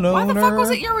 gun owner. Why the fuck was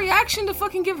it your reaction to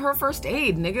fucking give her first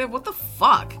aid, nigga? What the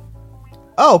fuck?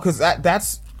 Oh, because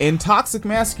that's in toxic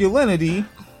masculinity.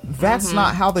 That's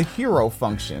not how the hero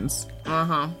functions.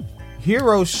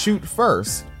 Heroes shoot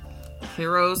first.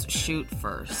 Heroes shoot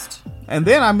first. And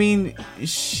then, I mean,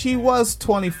 she was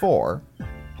 24.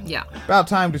 Yeah. About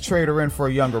time to trade her in for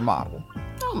a younger model.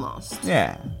 Almost.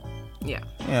 Yeah. Yeah.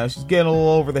 Yeah, she's getting a little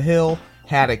over the hill.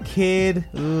 Had a kid.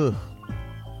 Ugh.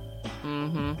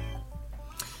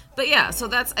 But yeah, so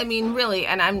that's, I mean, really,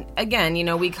 and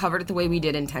we covered it the way we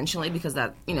did intentionally because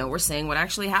that, we're saying what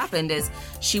actually happened is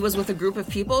she was with a group of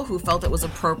people who felt it was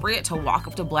appropriate to walk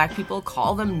up to black people,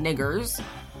 call them niggers,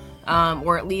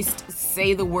 or at least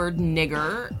say the word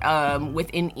nigger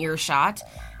within earshot,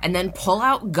 and then pull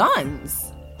out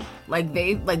guns.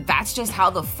 That's just how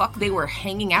the fuck they were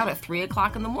hanging out at 3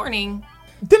 o'clock in the morning.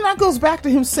 Then that goes back to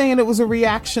him saying it was a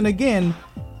reaction again.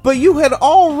 But you had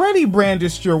already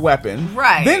brandished your weapon.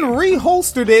 Right. Then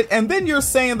reholstered it, and then you're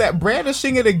saying that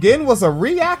brandishing it again was a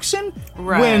reaction?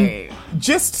 Right. When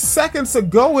just seconds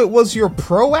ago it was your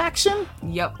proaction?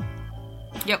 Yep.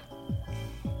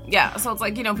 Yeah, so it's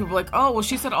like, you know, people are like, oh, well,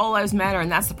 she said all lives matter, and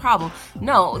that's the problem.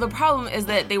 No, the problem is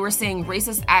that they were saying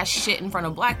racist ass shit in front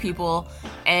of black people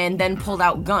and then pulled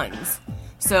out guns.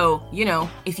 So, you know,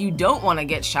 if you don't want to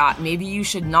get shot, maybe you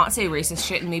should not say racist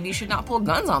shit and maybe you should not pull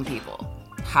guns on people.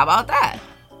 How about that?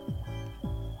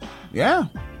 Yeah.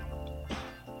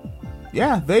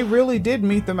 Yeah, they really did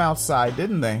meet them outside,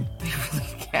 didn't they?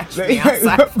 Catch me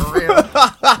outside for real.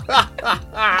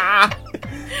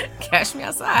 Catch me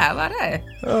outside, how about that?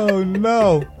 Oh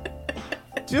no.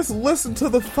 Just listen to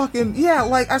the fucking... Yeah,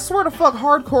 like, I swear to fuck,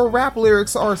 hardcore rap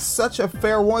lyrics are such a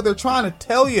fair one. They're trying to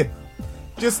tell you.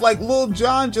 Just like Lil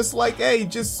Jon, just like, hey,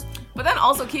 just... But then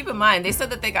also keep in mind, they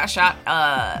said that they got shot,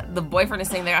 the boyfriend is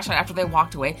saying they got shot after they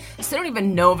walked away. So they don't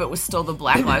even know if it was still the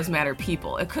Black Lives Matter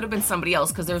people. It could have been somebody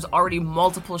else because there's already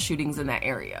multiple shootings in that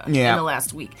area in the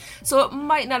last week. So it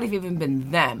might not have even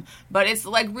been them. But it's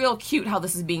like real cute how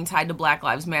this is being tied to Black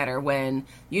Lives Matter when,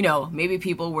 you know, maybe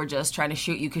people were just trying to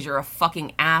shoot you because you're a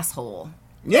fucking asshole.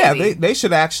 Yeah, they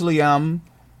should actually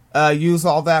use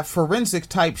all that forensic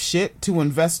type shit to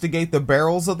investigate the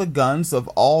barrels of the guns of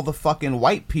all the fucking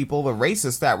white people, the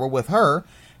racists that were with her,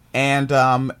 and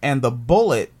the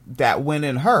bullet that went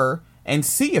in her, and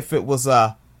see if it was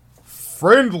a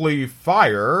friendly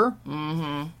fire.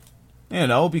 Mm-hmm. You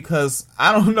know, because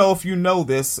I don't know if you know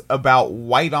this about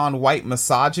white on white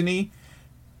misogyny,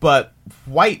 but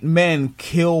white men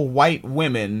kill white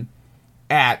women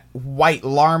at white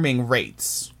alarming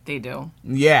rates. They do.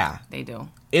 Yeah. They do.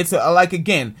 It's like,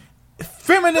 again,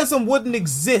 feminism wouldn't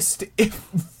exist if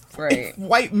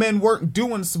white men weren't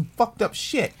doing some fucked up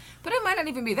shit. But it might not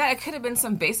even be that. It could have been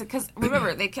some basic, because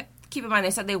remember, keep in mind,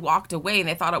 they said they walked away and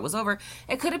they thought it was over.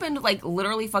 It could have been like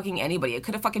literally fucking anybody. It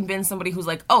could have fucking been somebody who's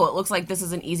like, oh, it looks like this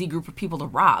is an easy group of people to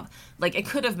rob. Like, it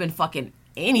could have been fucking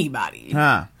anybody.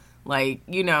 Huh. Like,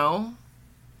 you know.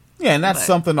 Yeah, and that's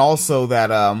something also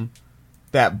that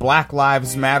that Black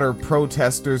Lives Matter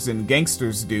protesters and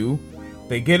gangsters do.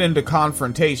 They get into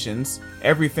confrontations,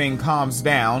 everything calms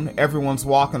down, everyone's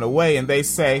walking away, and they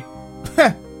say,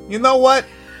 you know what?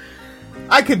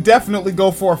 I could definitely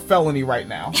go for a felony right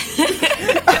now.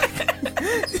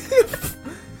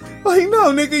 Like,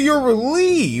 no, nigga, you're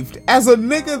relieved. As a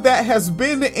nigga that has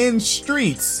been in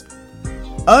streets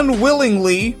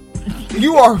unwillingly,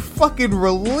 you are fucking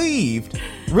relieved.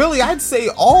 Really, I'd say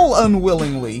all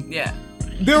unwillingly. Yeah.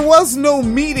 There was no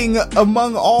meeting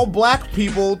among all black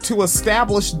people to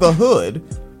establish the hood.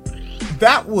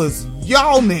 That was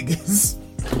y'all niggas.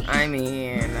 I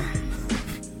mean...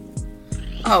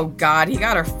 Oh, God, he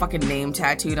got her fucking name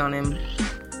tattooed on him.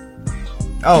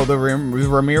 Oh, the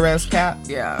Ramirez cat?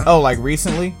 Yeah. Oh, like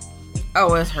recently?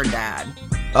 Oh, it's her dad.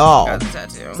 Oh. Got the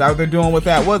tattoo. Is that what they're doing with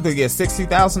that? What, they get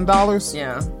 $60,000?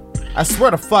 Yeah. I swear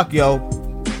to fuck, yo.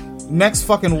 Next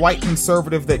fucking white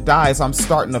conservative that dies, I'm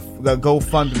starting a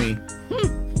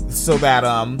GoFundMe. So that,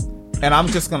 and I'm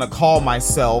just gonna call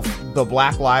myself the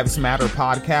Black Lives Matter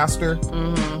podcaster,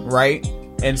 right?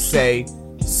 And say,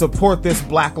 support this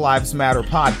Black Lives Matter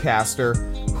podcaster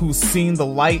who's seen the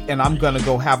light, and I'm gonna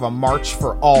go have a march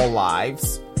for all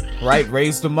lives, right?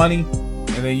 Raise the money,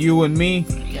 and then you and me,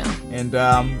 and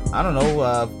I don't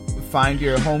know, find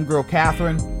your homegirl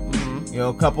Catherine. You know,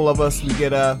 a couple of us, we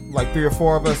get like 3 or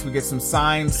 4 of us, we get some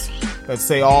signs that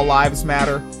say all lives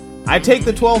matter. I take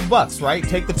the $12, right?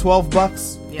 Take the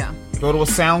 $12. Yeah. Go to a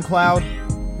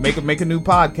SoundCloud, make a new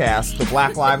podcast, the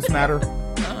Black Lives Matter.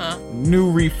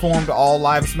 New reformed All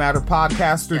Lives Matter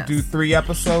podcaster, do 3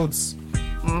 episodes.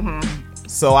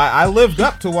 So I lived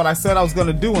up to what I said I was going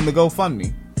to do in the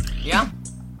GoFundMe. Yeah.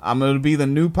 I'm going to be the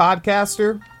new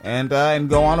podcaster and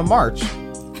go on a march.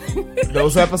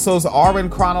 Those episodes are in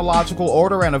chronological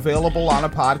order and available on a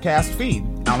podcast feed,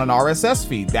 on an RSS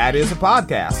feed. That is a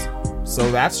podcast.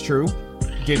 So that's true.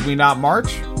 Did we not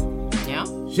march? Yeah.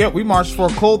 Shit, we marched for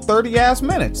a cold 30-ass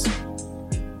minutes.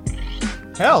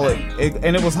 Hell,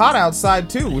 and it was hot outside,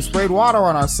 too. We sprayed water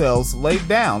on ourselves, laid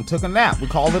down, took a nap. We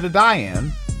called it a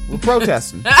die-in. We're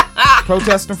protesting.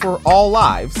 Protesting for all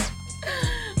lives.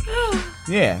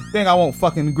 Yeah, think I won't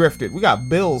fucking grift it. We got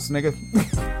bills, nigga.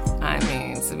 I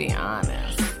mean, to be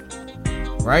honest.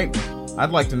 Right?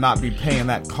 I'd like to not be paying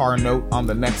that car note on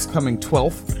the next coming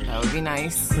 12th. That would be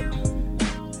nice.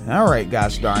 Alright,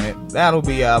 gosh darn it. That'll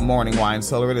be Morning Wine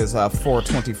Cellar. It is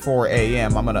 4:24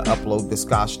 a.m. I'm going to upload this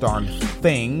gosh darn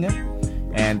thing.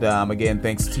 And again,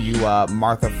 thanks to you,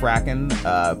 Martha Fracken,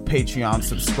 Patreon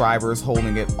subscribers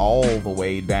holding it all the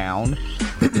way down.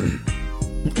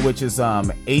 Which is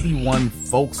 81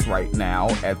 folks right now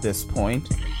at this point.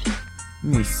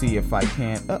 Let me see if I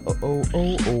can. Let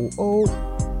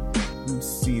me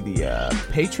see the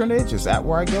patronage. Is that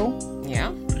where I go?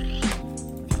 Yeah.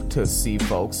 to see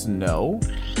folks? No.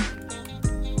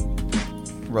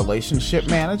 Relationship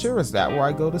manager, is that where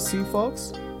I go to see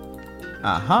folks?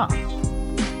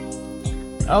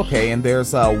 Okay, and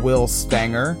there's Will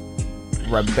Stanger,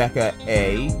 Rebecca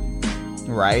A,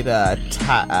 right?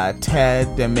 Ted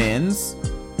Demins,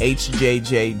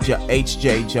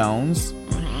 H.J. Jones,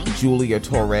 Julia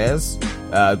Torres.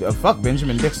 Fuck,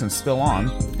 Benjamin Dixon's still on.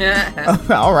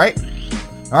 All right.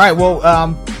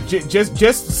 Well,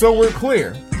 just so we're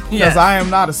clear, because I am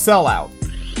not a sellout.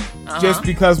 Just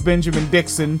because Benjamin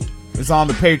Dixon is on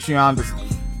the Patreon,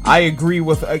 I agree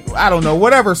with, I don't know,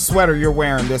 whatever sweater you're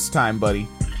wearing this time, buddy.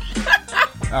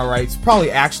 All right, it's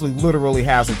probably actually literally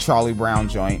has a Charlie Brown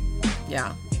joint.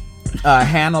 Yeah.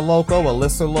 Hannah Loco,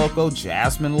 Alyssa Loco,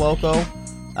 Jasmine Loco,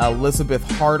 Elizabeth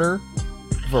Harder,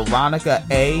 Veronica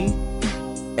A,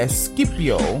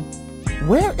 Escipio.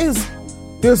 Where is...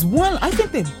 There's one... I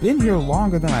think they've been here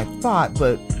longer than I thought,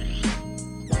 but...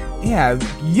 Yeah,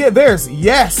 there's...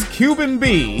 Yes, Cuban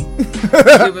B.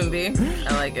 Cuban B.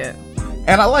 I like it.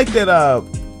 And I like that,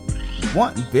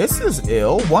 this is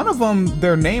ill. One of them,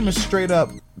 their name is straight up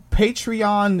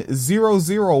Patreon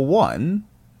 001.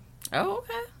 Oh,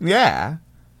 okay. Yeah.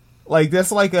 Like,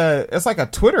 it's like a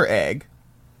Twitter egg.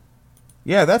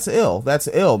 Yeah, that's ill. That's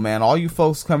ill, man. All you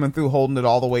folks coming through holding it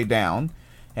all the way down.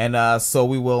 And so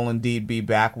we will indeed be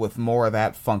back with more of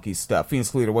that funky stuff.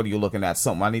 Phoenix Leader, what are you looking at?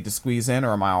 Something I need to squeeze in,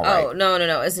 or am I all right? Oh,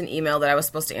 no. It's an email that I was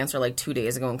supposed to answer like 2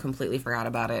 days ago and completely forgot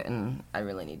about it, and I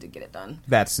really need to get it done.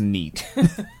 That's neat.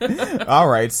 All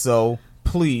right, so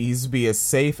please be as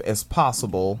safe as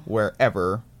possible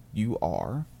wherever you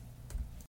are.